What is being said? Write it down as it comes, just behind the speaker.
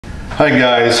Hi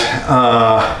guys,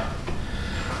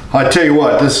 I tell you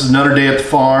what, this is another day at the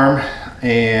farm,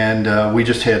 and we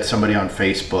just had somebody on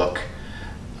Facebook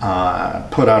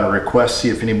put out a request, see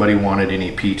if anybody wanted any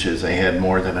peaches. They had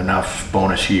more than enough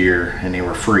bonus year and they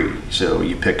were free, so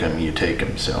you pick them, you take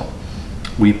them. So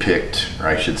we picked, or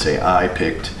I should say I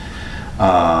picked,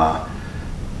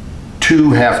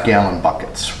 2 half-gallon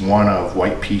buckets, one of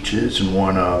white peaches and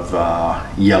one of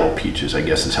yellow peaches, I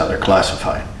guess is how they're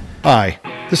classified. Hi,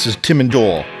 this is Tim and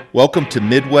Doyle. Welcome to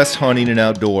Midwest Hunting and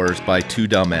Outdoors by Two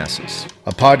Dumbasses,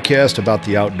 A podcast about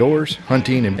the outdoors,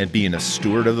 hunting, and being a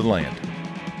steward of the land.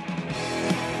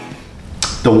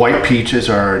 The white peaches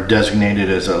are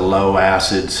designated as a low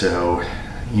acid, so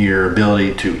your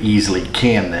ability to easily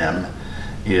can them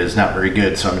is not very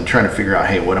good. So I've been trying to figure out,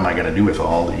 hey, what am I going to do with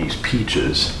all these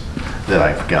peaches that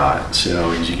I've got? So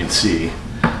as you can see,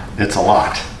 it's a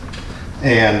lot.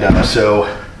 And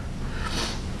so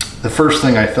the first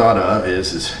thing I thought of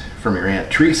is from your Aunt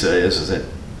Teresa is that,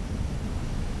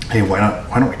 hey, why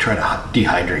don't we try to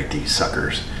dehydrate these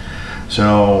suckers?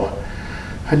 So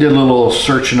I did a little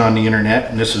searching on the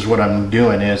internet, and this is what I'm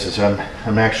doing is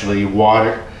I'm actually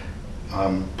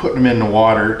putting them in the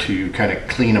water to kind of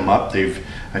clean them up.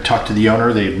 I talked to the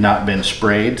owner, they've not been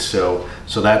sprayed, so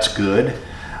that's good.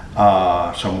 So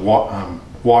I'm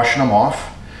washing them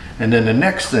off, and then the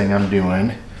next thing I'm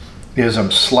doing is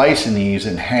I'm slicing these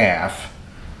in half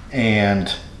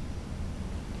and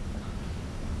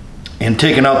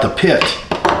taking out the pit.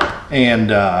 And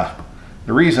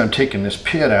the reason I'm taking this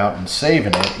pit out and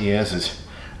saving it is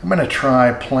I'm going to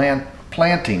try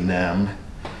planting them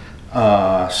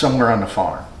somewhere on the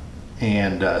farm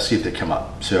and see if they come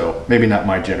up. So maybe not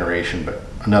my generation, but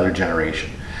another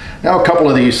generation. Now a couple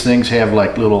of these things have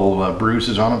like little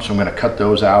bruises on them, so I'm going to cut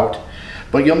those out.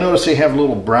 But you'll notice they have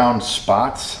little brown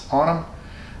spots on them.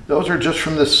 Those are just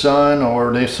from the sun,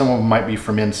 or some of them might be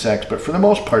from insects, but for the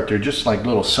most part they're just like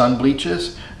little sun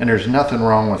bleaches, and there's nothing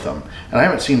wrong with them. And I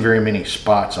haven't seen very many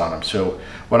spots on them. So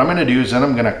what I'm going to do is then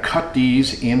I'm going to cut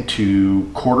these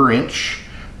into quarter inch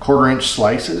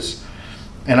slices,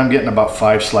 and I'm getting about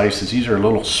 5 slices. These are a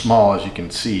little small, as you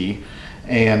can see,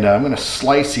 and I'm going to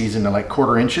slice these into like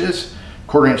quarter inch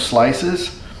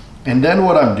slices. And then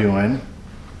what I'm doing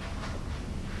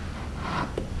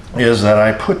is that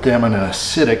I put them in an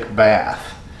acidic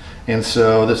bath. And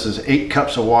so this is 8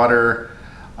 cups of water,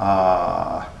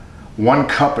 1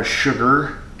 cup of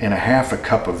sugar, and 1/2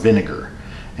 cup of vinegar.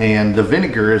 And the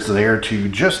vinegar is there to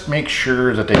just make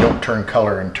sure that they don't turn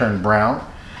color and turn brown.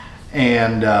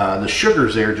 And the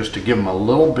sugar's there just to give them a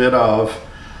little bit of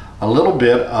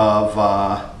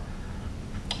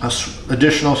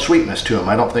additional sweetness to them.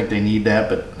 I don't think they need that,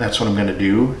 but that's what I'm going to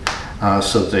do.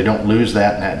 So that they don't lose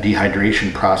that in that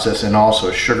dehydration process. And also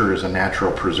sugar is a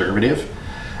natural preservative.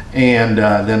 And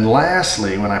then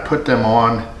lastly, when I put them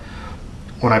on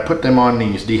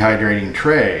these dehydrating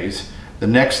trays, the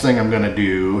next thing I'm going to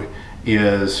do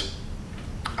is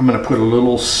I'm going to put a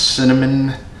little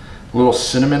cinnamon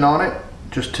on it,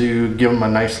 just to give them a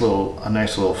nice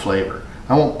little flavor.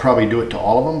 I won't probably do it to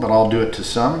all of them, but I'll do it to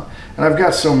some. And I've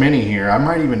got so many here, I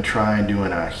might even try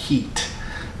doing a heat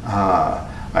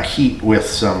with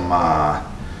some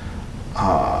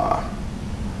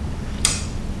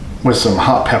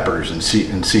hot peppers and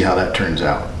see how that turns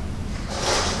out.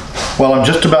 Well, I'm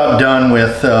just about done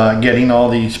with getting all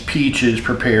these peaches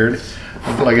prepared.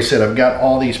 Like I said, I've got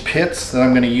all these pits that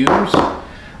I'm going to use.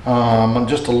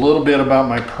 Just a little bit about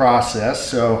my process.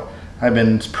 So I've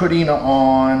been putting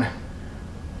on,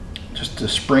 just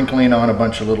sprinkling on a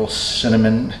bunch of little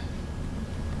cinnamon.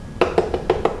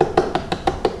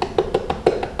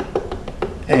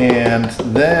 And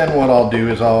then what I'll do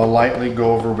is I'll lightly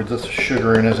go over with this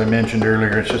sugar, and as I mentioned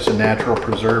earlier, it's just a natural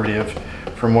preservative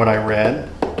from what I read.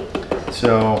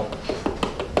 So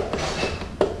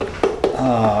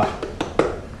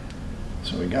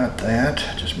so we got that.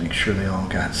 Just make sure they all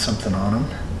got something on them.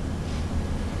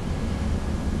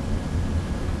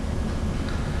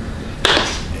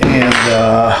 And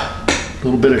a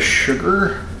little bit of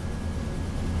sugar.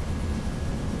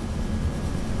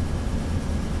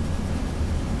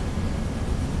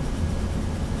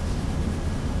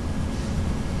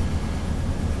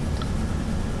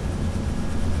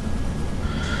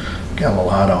 Got a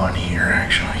lot on here,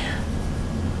 actually.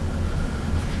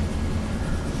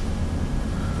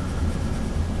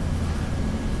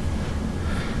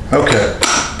 Okay,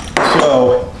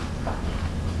 so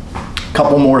a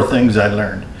couple more things I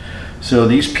learned. So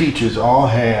these peaches all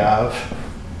have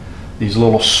these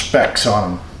little specks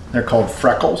on them. They're called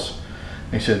freckles.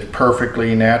 They said it's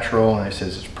perfectly natural, and it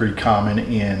says it's pretty common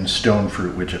in stone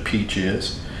fruit, which a peach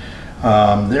is.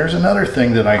 There's another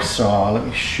thing that I saw. Let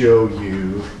me show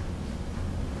you.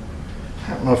 I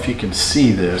don't know if you can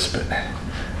see this, but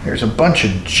there's a bunch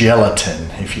of gelatin,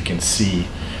 if you can see.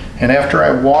 And after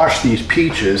I washed these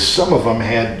peaches, some of them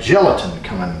had gelatin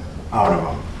coming out of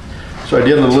them. So I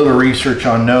did a little research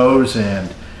on those,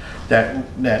 and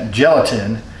that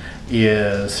gelatin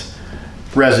is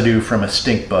residue from a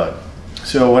stink bug.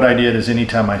 So what I did is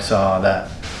anytime I saw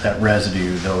that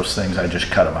residue, those things, I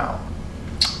just cut them out.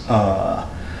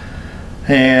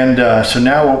 So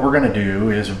now what we're going to do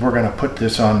is we're going to put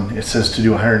this on, it says to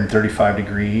do 135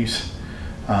 degrees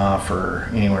for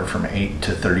anywhere from 8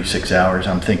 to 36 hours.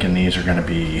 I'm thinking these are going to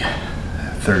be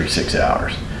 36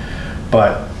 hours.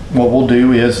 But what we'll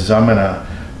do is I'm going to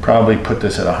probably put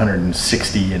this at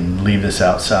 160 and leave this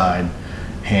outside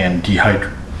and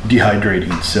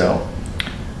dehydrating. So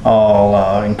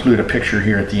I'll include a picture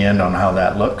here at the end on how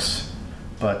that looks.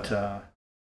 But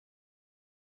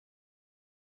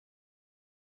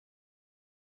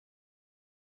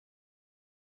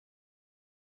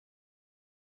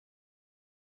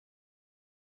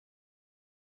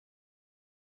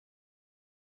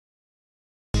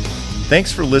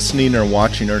Thanks for listening or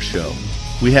watching our show.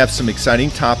 We have some exciting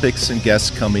topics and guests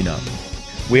coming up.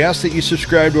 we ask that you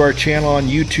subscribe to our channel on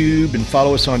YouTube and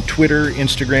follow us on Twitter,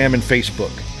 Instagram, and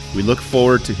Facebook. We look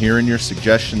forward to hearing your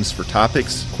suggestions for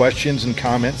topics, Questions and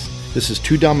comments. This is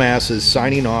Two Dumbasses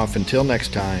signing off. Until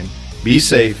next time, be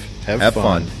safe, have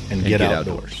fun, and get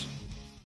outdoors.